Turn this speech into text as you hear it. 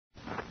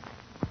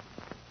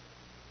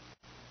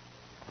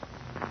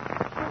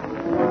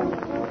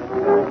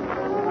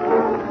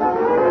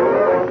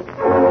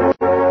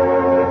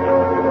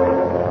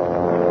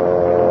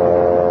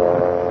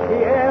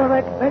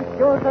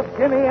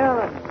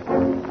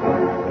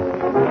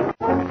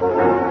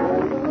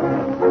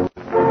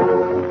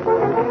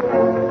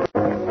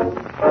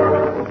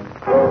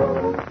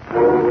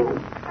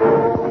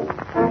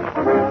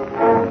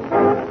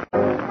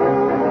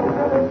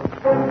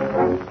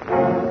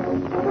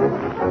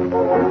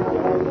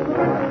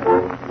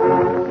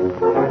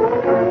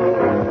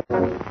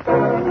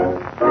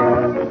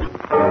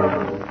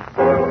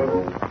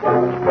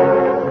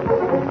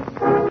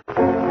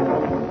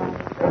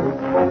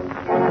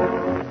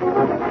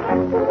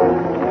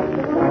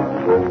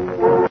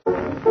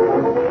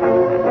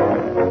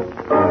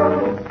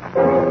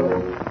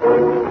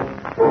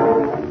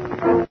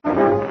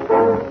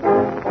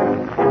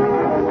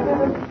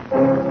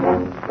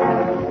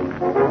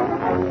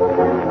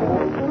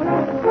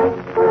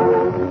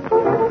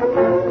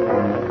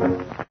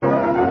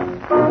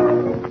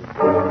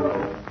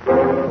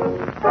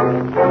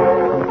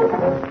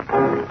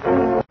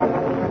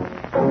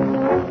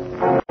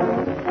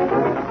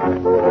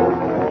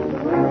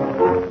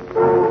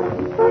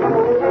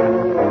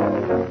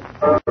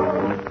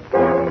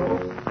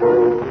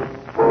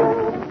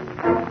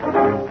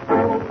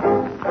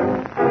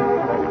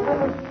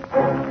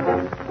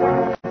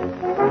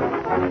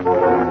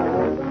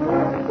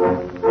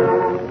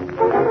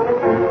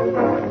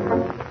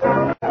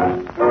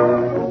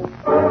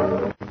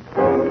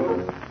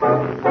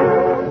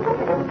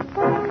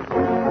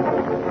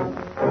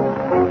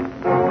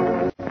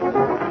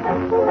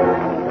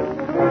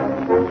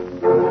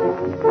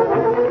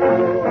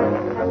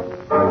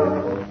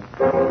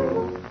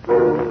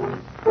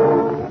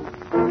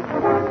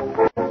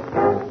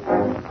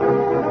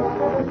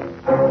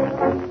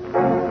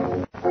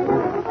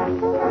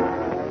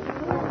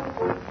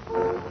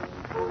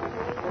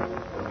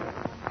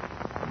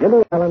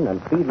Jimmy Allen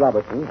and Speed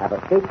Robertson have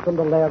escaped from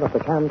the lair of the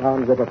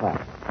Canton River Pass.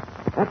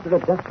 After a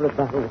desperate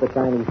battle with the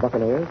Chinese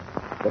buccaneers,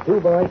 the two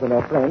boys and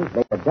their friends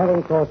made a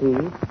daring sortie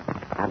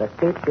and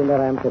escaped in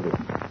their amphibian.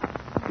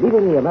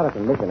 Leaving the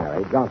American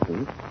missionary,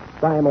 Johnson,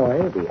 Cy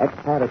Moy, the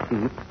ex-pirate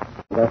chief,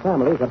 and their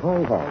families at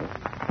Hong Kong,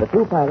 the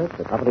two pilots,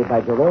 accompanied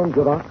by Jerome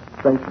Duroc,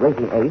 French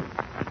racing ace,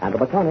 and the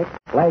mechanics,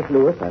 Flash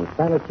Lewis and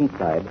Spanish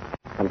Cheapside,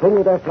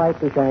 continue their flight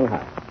to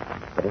Shanghai.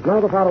 It is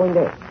now the following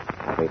day,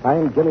 as we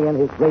find Jimmy and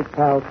his great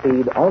pal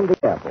Speed on the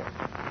airport.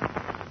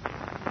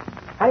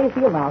 How do you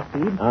feel now,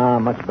 Speed?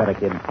 Much better,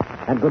 kid.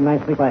 That good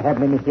night's sleep I had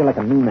made me feel like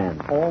a new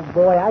man. Oh,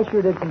 boy, I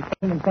sure did some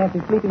pain and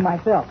fancy sleeping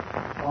myself.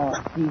 Oh,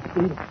 gee,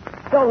 Speed.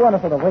 So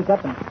wonderful to wake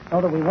up and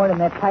know that we weren't in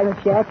that pirate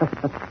shack.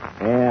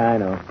 Yeah, I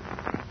know.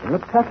 It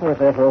looked tough for us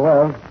there for a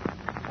while.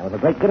 That was a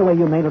great getaway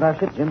you made with our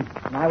ship, Jim.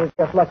 And I was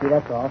just lucky,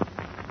 that's all.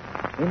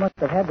 We must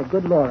have had the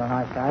good Lord on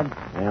our side.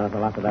 Yeah, there's a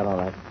lot of that, all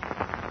right.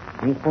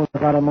 He's pulled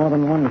us out of more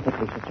than one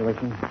ticklish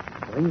situation.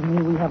 Believe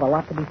me, we have a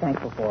lot to be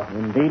thankful for.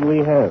 Indeed we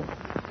have.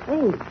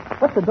 Hey,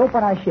 what's the dope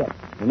on our ship?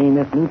 You mean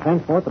this new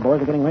transport the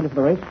boys are getting ready for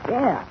the race?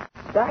 Yeah.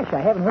 Gosh,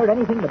 I haven't heard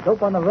anything but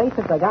dope on the race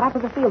since I got out to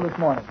the field this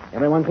morning.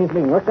 Everyone seems to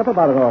be worked up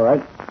about it, all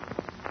right.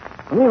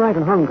 When we arrived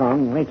in Hong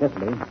Kong late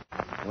yesterday,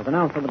 it was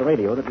announced over the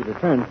radio that we'd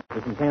returned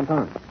from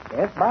Canton.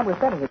 Yes, Barbara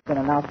said it had been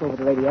announced over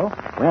the radio.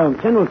 Well,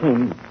 General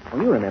King,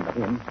 well, you remember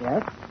him.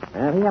 Yes? He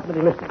happened to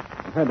be listening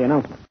and heard the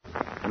announcement.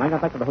 When I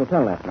got back to the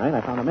hotel last night,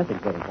 I found a message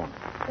waiting for him.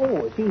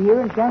 Oh, is he here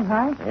in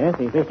Shanghai? Yes,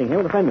 he's visiting here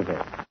with a friend of his,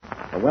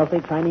 a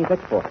wealthy Chinese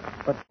exporter.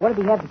 But what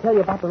did he have to tell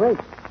you about the race?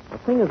 The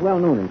thing is well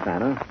known in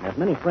China. Has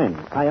many friends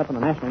high up in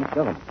the nationalist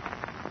government.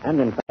 And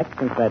in fact,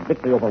 since that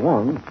victory over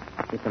Wong,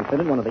 he's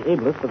considered one of the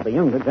ablest of the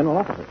younger general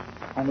officers.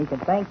 And he can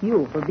thank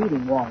you for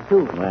beating Wong,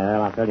 too.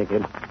 Well, I'll tell you,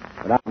 kid,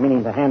 without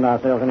meaning to hand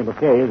ourselves any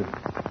bouquets,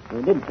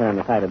 we did turn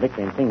the tide of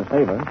victory in King's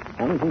favor,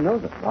 and he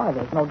knows it. Why,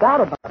 there's no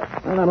doubt about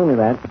it. Well, not only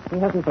that, he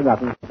hasn't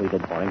forgotten what we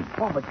did for him.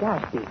 Oh, but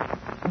gosh, Steve,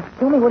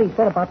 tell me what he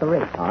said about the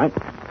race. All right.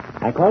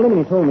 I called him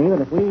and he told me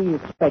that if we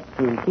expect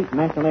to keep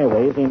National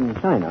Airways in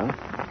China,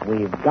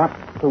 we've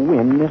got to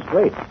win this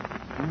race.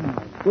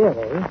 Did,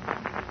 eh?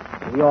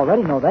 We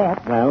already know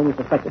that. Well, we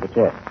suspected it,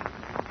 yes.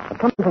 But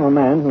coming from a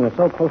man who is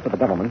so close to the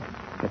government,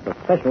 it's of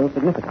special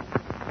significance.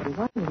 But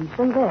why did he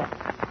say that?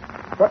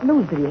 What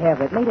news did he have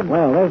that made him...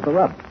 Well, there's the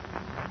rub.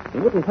 He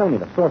wouldn't tell me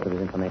the source of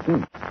his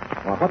information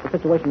or what the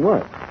situation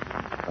was.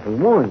 But he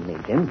warned me,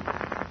 Jim.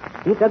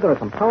 He said there are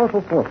some powerful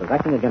forces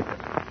acting against us.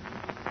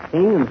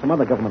 King and some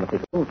other government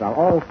officials are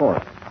all for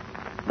us.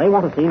 They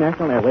want to see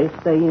National Airways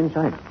stay in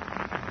China.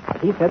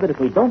 But he said that if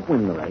we don't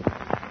win the race,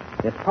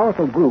 this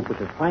powerful group which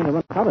is trying to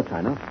run us out of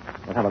China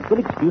will have a good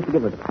excuse to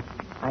get rid of us.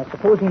 I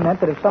suppose he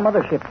meant that if some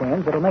other ship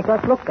wins, it'll make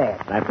us look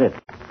bad. That's it.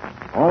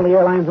 All the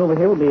airlines over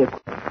here will be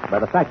equipped by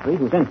the factory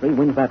whose entry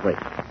wins that race.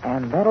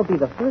 And that'll be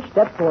the first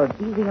step toward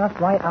easing us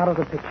right out of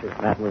the picture.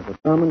 That was the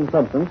sum and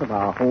substance of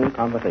our whole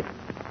conversation.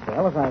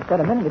 Well, as I said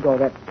a minute ago,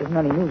 that isn't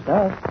any news to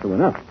us. True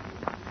enough.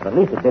 But at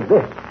least it did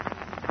this.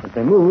 It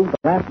removed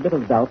the last bit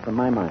of doubt from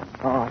my mind.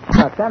 Oh,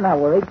 shucks, I'm not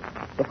worried.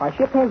 If our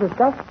ship has the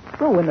stuff,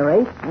 we'll win the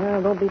race.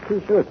 Well, don't be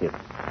too sure, kid.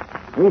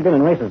 We've been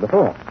in races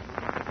before.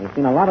 We've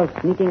seen a lot of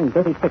sneaking,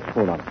 dirty tricks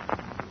pulled on us.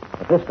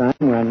 But this time,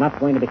 we're not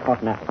going to be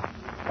caught napping.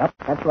 Yep,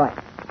 that's right.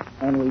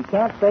 And we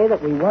can't say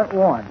that we weren't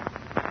warned.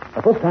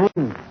 But this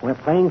time, we're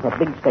playing for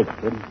big stakes,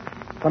 kid.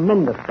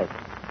 Tremendous stakes.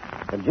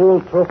 The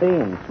jeweled trophy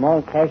and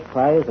small cash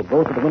prize that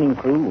goes to the winning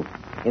crew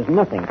is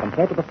nothing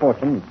compared to the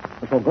fortune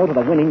which will go to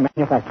the winning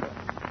manufacturer.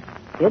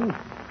 Kid,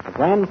 the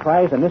grand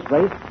prize in this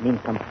race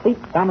means complete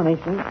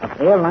domination of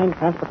airline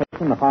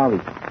transportation in the Far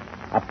East.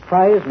 A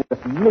prize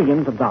worth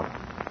millions of dollars.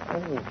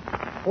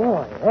 Oh,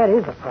 boy, that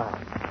is a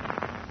prize.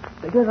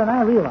 Bigger than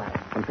I realized.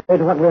 Compared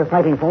to what we're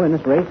fighting for in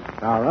this race,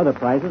 our other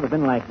prizes have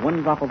been like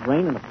one drop of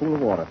rain in a pool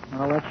of water.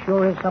 Well, that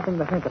sure is something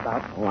to think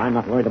about. Oh, I'm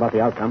not worried about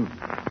the outcome.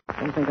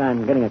 Don't think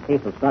I'm getting a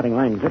case of starting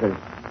line jitters.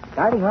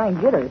 Starting line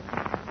jitters?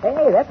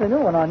 Hey, that's a new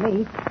one on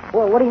me.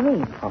 Well, what do you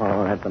mean?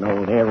 Oh, that's an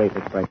old air race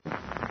expression.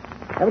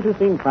 Haven't you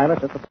seen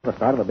pilots just before the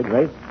start of a big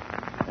race?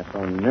 They're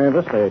so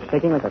nervous, they're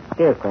shaking like a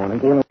scarecrow in a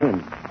gale of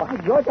wind. By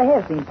George, I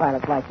have seen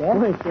pilots like that.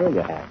 Well, sure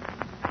you have.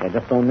 They're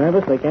just so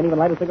nervous they can't even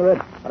light a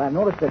cigarette. But I've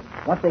noticed that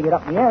once they get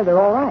up in the air, they're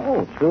all right.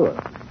 Oh, sure.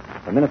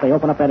 The minute they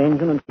open up that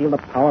engine and feel the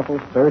powerful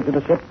surge of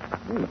the ship,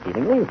 the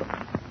feeling leaves them.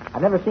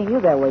 I've never seen you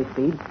that way,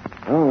 Speed.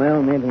 Oh,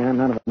 well, maybe I'm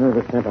not of a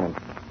nervous temperament.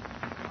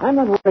 I'm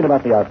not worried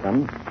about the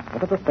outcome.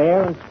 If it's a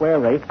fair and square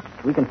race,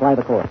 we can fly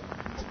the course.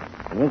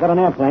 And we've got an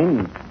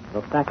airplane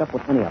that'll stack up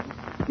with any of them.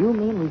 You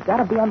mean we've got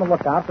to be on the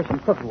lookout for some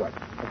crooked work.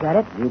 Is that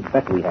it? You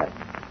bet we have.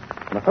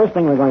 And the first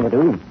thing we're going to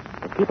do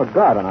is keep a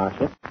guard on our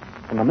ship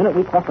from the minute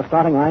we cross the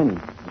starting line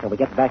until we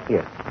get back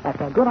here. That's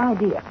a good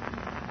idea.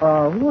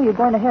 Who are you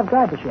going to have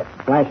guard the ship?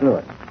 Flash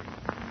Lewis.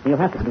 He'll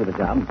have to do the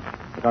job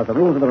because the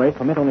rules of the race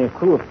permit only a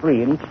crew of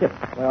 3 in each ship.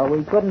 Well,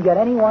 we couldn't get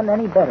anyone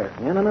any better.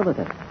 And another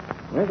thing.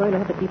 We're going to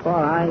have to keep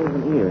our eyes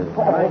and ears.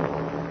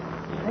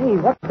 Say,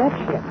 what's that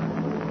ship?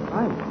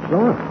 By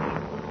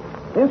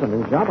George. There's a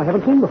new job I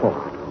haven't seen before.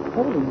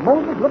 Holy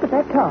Moses, look at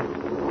that car.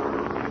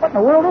 What in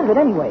the world is it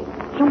anyway?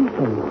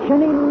 Jumping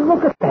Jenny,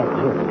 look at that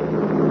ship.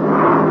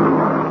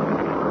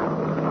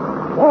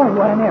 Boy,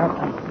 what an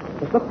airplane.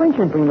 It's the French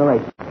entering the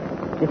race.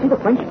 You see the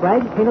French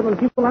flag painted on the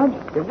fuselage?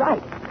 You're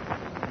right.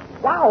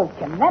 Wow,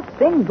 can that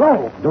thing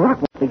go?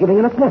 Duroc must be giving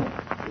it a test.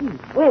 Gee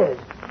whiz.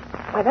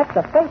 Why, that's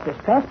the fastest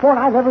transport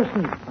I've ever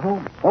seen.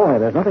 Oh, boy,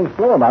 there's nothing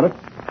slow about it.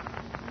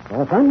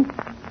 Well, son,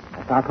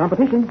 that's our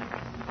competition.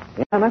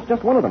 Yeah, and that's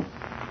just one of them.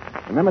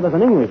 Remember, there's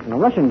an English and a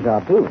Russian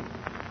job, too.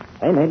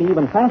 They may be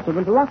even faster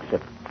than Duroc's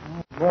ship.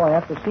 Oh, boy,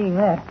 after seeing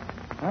that,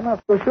 I'm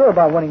not so sure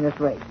about winning this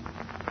race.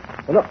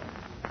 Hey, look.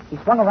 He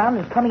swung around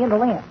and is coming into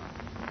land.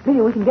 Maybe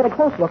we can get a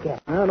close look at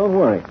it. Well, don't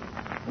worry.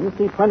 We'll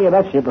see plenty of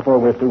that ship before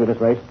we're through with this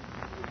race.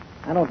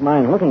 I don't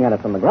mind looking at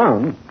it from the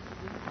ground.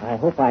 I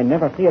hope I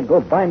never see it go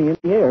by me in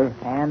the air.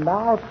 And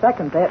I'll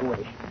second that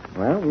wish.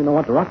 Well, you know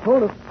what Duroc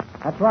told us.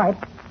 That's right.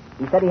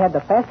 He said he had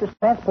the fastest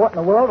transport in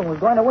the world and was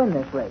going to win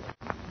this race.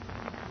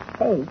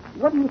 Hey,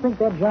 what do you think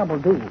that job will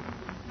do?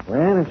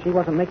 Well, if she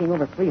wasn't making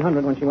over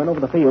 300 when she went over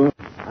the field,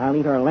 I'll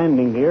eat her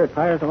landing gear,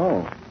 tires and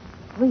all.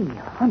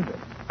 300?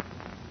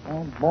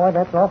 Oh, boy,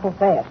 that's awful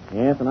fast.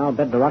 Yes, and I'll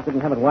bet Duroc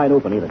didn't have it wide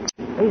open either.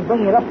 He's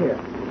bringing it up here.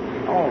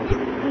 Oh,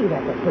 gee,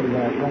 that's a pretty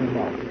airplane,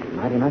 though.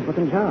 Mighty nice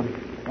looking job.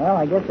 Well,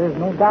 I guess there's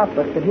no doubt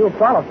but that he'll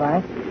qualify.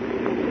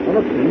 Well,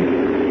 look,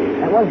 Steve.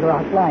 That was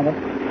Duroc flying it.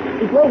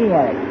 He's waving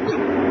at it.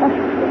 Look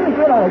at the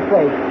grin on his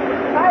face.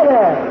 Hi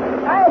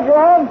there. Hi,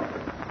 Jerome.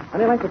 How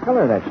do you like the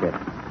color of that ship?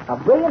 A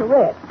brilliant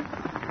red.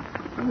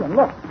 Gee, and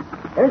look.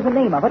 There's the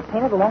name of it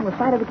painted along the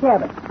side of the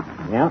cabin.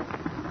 Yeah.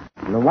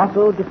 Le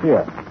Oiseau du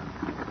Feu.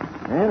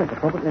 And it's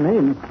appropriately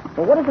named.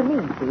 Well, what does it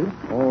mean, Steve?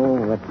 Oh,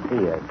 let's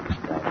see.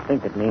 I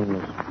think it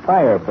means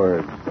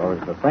firebird, or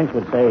as the French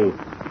would say,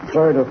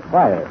 bird of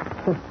fire.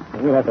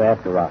 We'll have to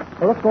ask Duroc.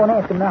 Well, let's go and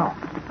ask him now.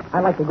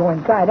 I'd like to go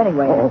inside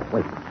anyway. Oh,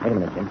 wait a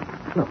minute, Jim.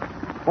 Look.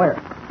 Where?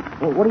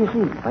 Well, what do you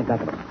see? Right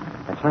back of us.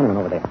 That Chinaman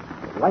over there.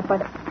 Right by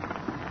the...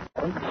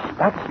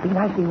 That's Speed.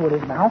 I see who it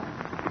is now.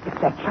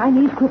 It's that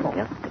Chinese cripple.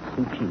 Yeah, it's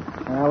Su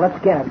Chi. Well, let's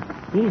get him.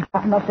 He's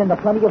gotten us into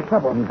plenty of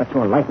trouble. You bet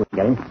your life we can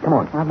get him. Come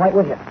on. I'm right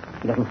with you.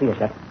 He doesn't see us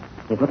yet.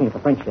 He's looking at the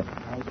French ship.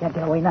 He can't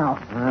get away now.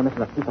 This is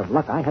a piece of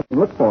luck I hadn't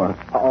looked for.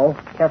 Uh-oh.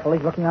 Careful,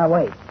 he's looking our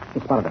way. He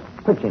spotted us.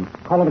 Quick, Jim.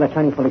 Call over that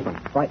Chinese policeman.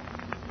 Right.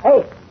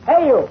 Hey,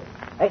 you.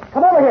 Hey,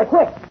 come over here,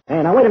 quick.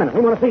 Hey, now, wait a minute.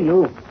 We want to see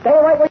you. Stay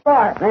right where you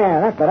are.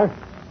 There, that's better.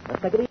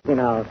 Let's take it easy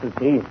now, Su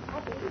Chi.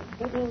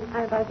 Speaking,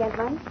 honorable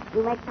gentlemen,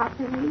 you may talk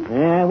to me.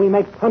 Yeah, we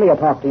make plenty of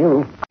talk to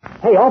you.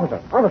 Hey,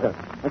 officer.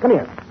 Now, come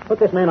here. Put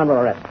this man under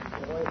arrest.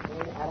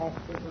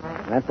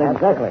 That's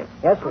exactly.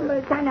 Yes, sir.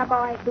 Humble China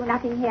boy, do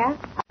nothing here.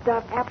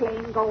 Observe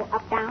airplane go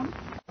up, down.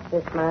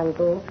 This man,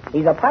 too?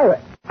 He's a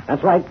pirate.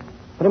 That's right.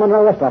 Put him under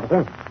arrest,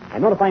 officer.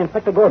 And notify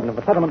Inspector Gordon of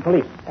the settlement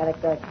police. Very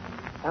good.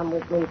 Come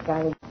with me,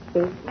 Chinese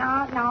Speed.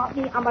 No,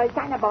 the humble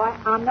China boy,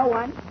 I'm no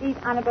one. These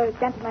honorable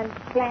gentlemen's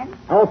friend.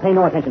 Oh, pay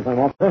no attention to him,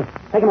 officer.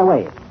 Take him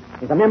away.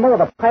 He's a member of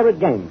a pirate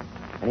gang,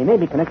 and he may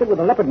be connected with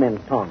the leopard men's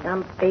tongue.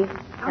 Come, Speed.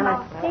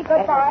 Be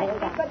good boy.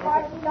 Be good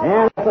boy.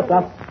 Yeah, that's the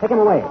stuff. Take him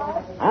away.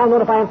 I'll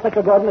notify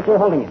Inspector Gordon that you're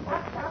holding him.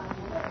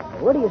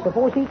 Where do you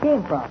suppose he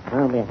came from?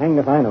 I'll be hanged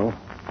if I know.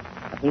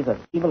 But he's as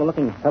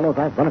evil-looking fellow as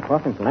I've run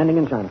across since landing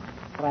in China.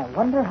 But I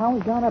wonder how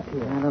he got up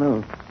here. I don't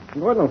know.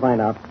 Gordon will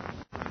find out.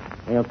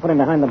 He'll put him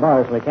behind the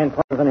bars so he can't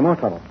cause us any more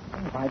trouble.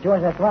 By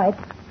George, that's right.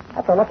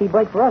 That's a lucky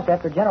break for us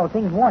after General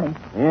Ting's warning.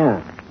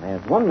 Yeah.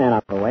 There's one man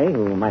out of the way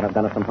who might have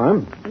done us some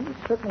harm. He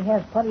certainly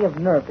has plenty of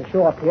nerve to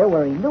show up here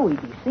where he knew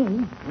he'd be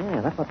seen.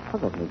 Yeah, that's what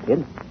puzzles me,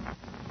 kid.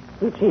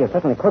 Su Chi is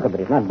certainly crooked, but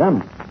he's not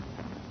dumb.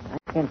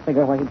 I can't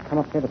figure why he'd come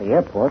up here to the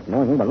airport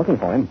knowing we were looking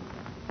for him.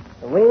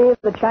 The ways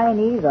of the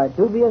Chinese are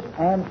dubious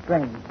and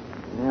strange.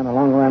 Yeah, the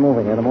longer I'm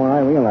over here, the more I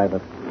realize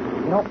it.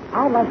 You know,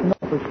 I'd like to know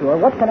for sure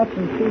what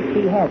connection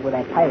CC has with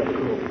that pirate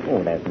crew.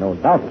 Oh, there's no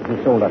doubt that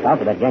he sold us out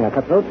to that gang of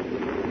cutthroats.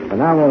 So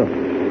now we'll...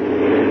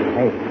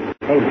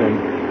 Hey,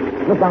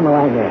 Jim. Look down the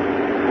line there.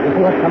 You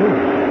see what's coming?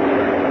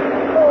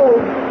 Oh,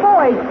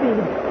 boy,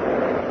 Steve.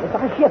 It's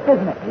our ship,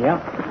 isn't it? Yeah.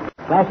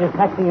 Flash is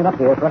taxiing it up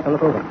here for us to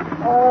look over.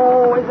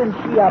 Oh, isn't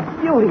she a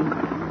beauty?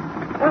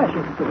 Gosh,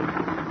 it's good.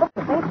 Look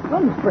at that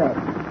wind spread.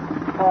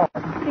 Oh,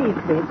 Steve,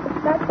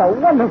 that's a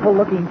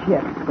wonderful-looking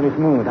ship. Pretty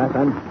smooth, huh,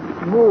 son?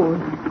 Smooth.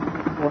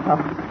 Well,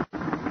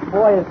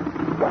 boy,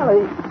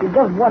 it's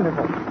just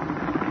wonderful.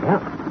 Yeah.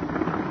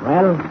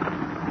 Well,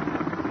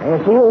 there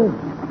she is.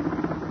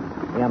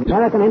 The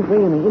American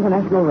entry in the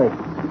international race.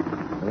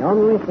 The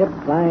only ship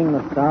flying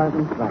the stars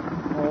and stripes.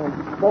 Oh,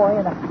 boy,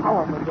 and a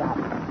powerful job.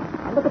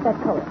 And look at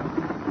that color.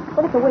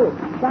 Look at the way it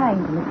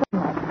shines in the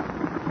sunlight.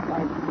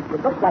 Why,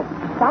 it looks like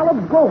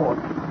solid gold.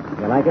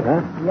 You like it,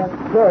 huh? Yes,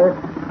 sir.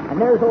 And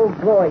there's old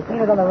Glory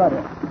painted on the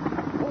rudder.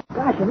 Oh,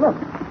 gosh, and look.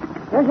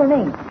 There's her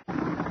name.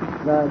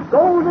 The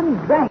Golden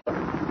Dragon.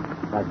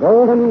 The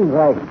Golden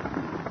Dragon.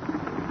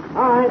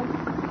 All right.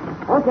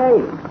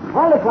 Okay.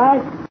 Hold it,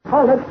 Flash.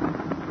 Hold it.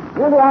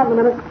 We'll be out in a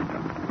minute.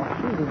 Well,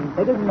 she's even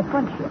bigger than the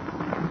front ship.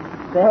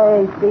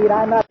 Say, Speed,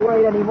 I'm not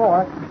worried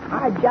anymore.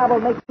 Our job will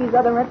make these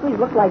other entries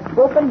look like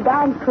broken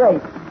down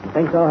crates. You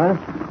think so, huh?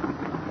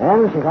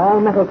 And she's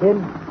all metal,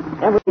 kid.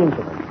 Every inch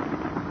of it.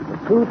 The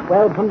two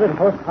 1,200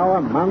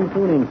 horsepower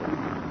monsoon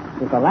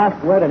engines. It's the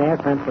last word in air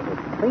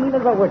transportation. Clean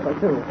as a whistle,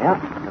 too. Yeah,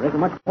 there isn't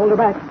much to hold her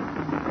back.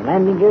 The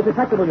landing gear's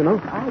retractable, you know.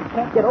 I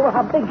can't get over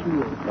how big she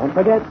is. Don't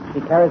forget,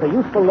 she carries a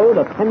useful load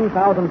of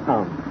 10,000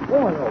 pounds.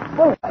 Boy, oh,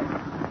 boy.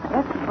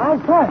 That's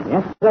 5 tons.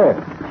 Yes, sir.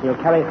 She'll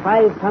carry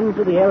 5 tons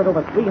through the air at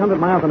over 300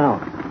 miles an hour.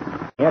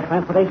 Air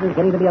transportation is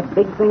getting to be a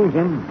big thing,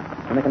 Jim.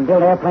 And they can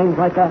build airplanes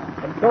like that.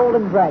 The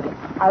Golden Dragon.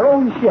 Our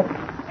own ship.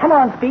 Come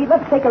on, Speed.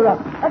 Let's take her up.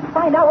 Let's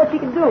find out what she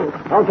can do.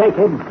 Okay,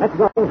 kid. Let's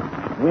go.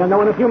 We'll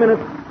know in a few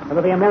minutes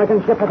whether the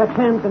American ship has a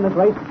chance in this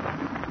race.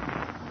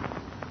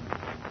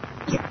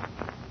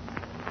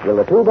 Will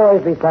the two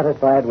boys be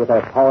satisfied with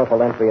their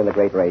powerful entry in the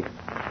great race?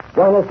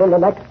 Join us in the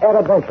next Air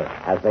Adventure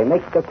as they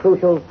make the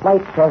crucial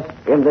flight test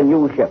in the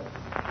new ship.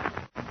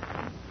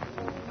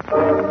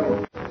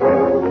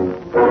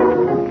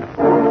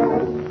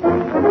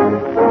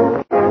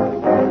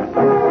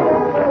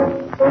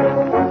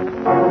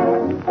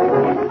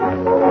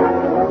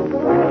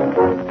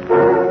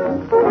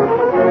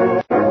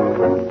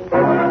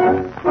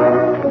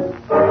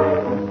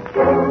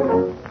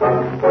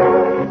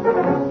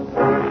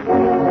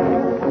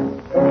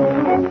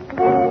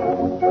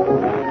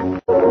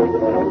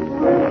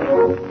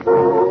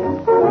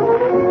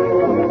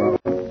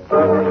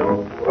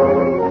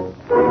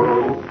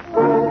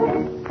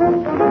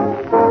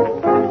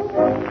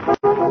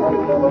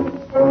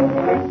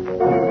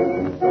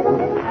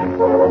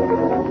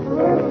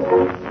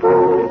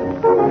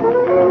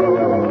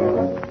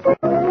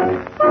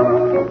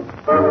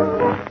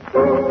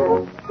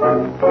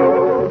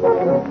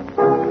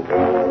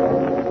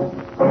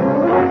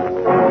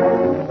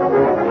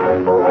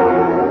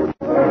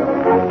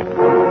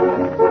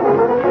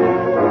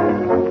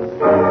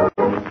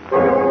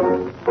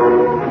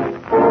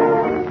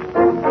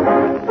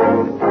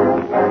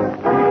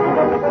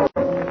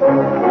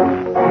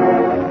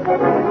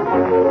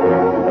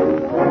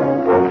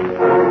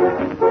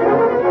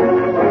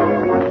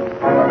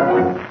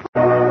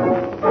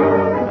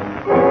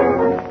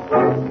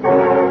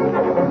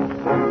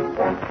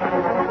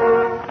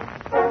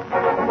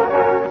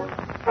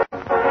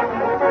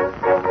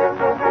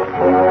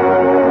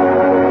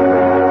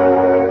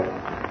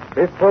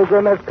 This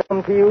program has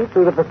come to you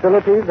through the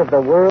facilities of the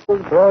World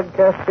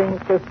Broadcasting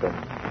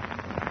System.